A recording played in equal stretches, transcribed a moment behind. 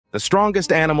The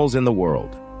strongest animals in the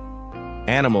world.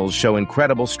 Animals show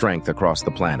incredible strength across the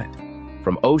planet.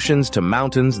 From oceans to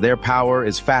mountains, their power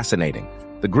is fascinating.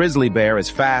 The grizzly bear is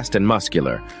fast and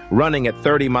muscular, running at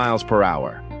 30 miles per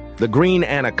hour. The green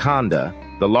anaconda,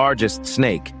 the largest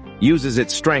snake, uses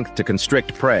its strength to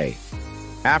constrict prey.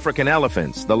 African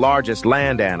elephants, the largest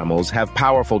land animals, have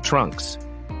powerful trunks.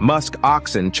 Musk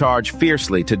oxen charge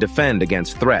fiercely to defend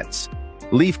against threats.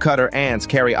 Leafcutter ants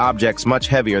carry objects much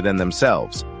heavier than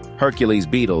themselves. Hercules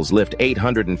beetles lift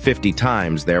 850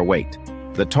 times their weight.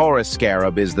 The taurus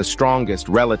scarab is the strongest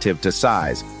relative to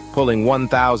size, pulling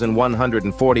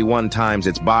 1,141 times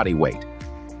its body weight.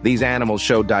 These animals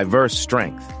show diverse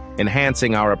strength,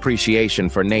 enhancing our appreciation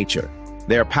for nature.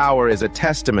 Their power is a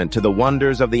testament to the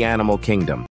wonders of the animal kingdom.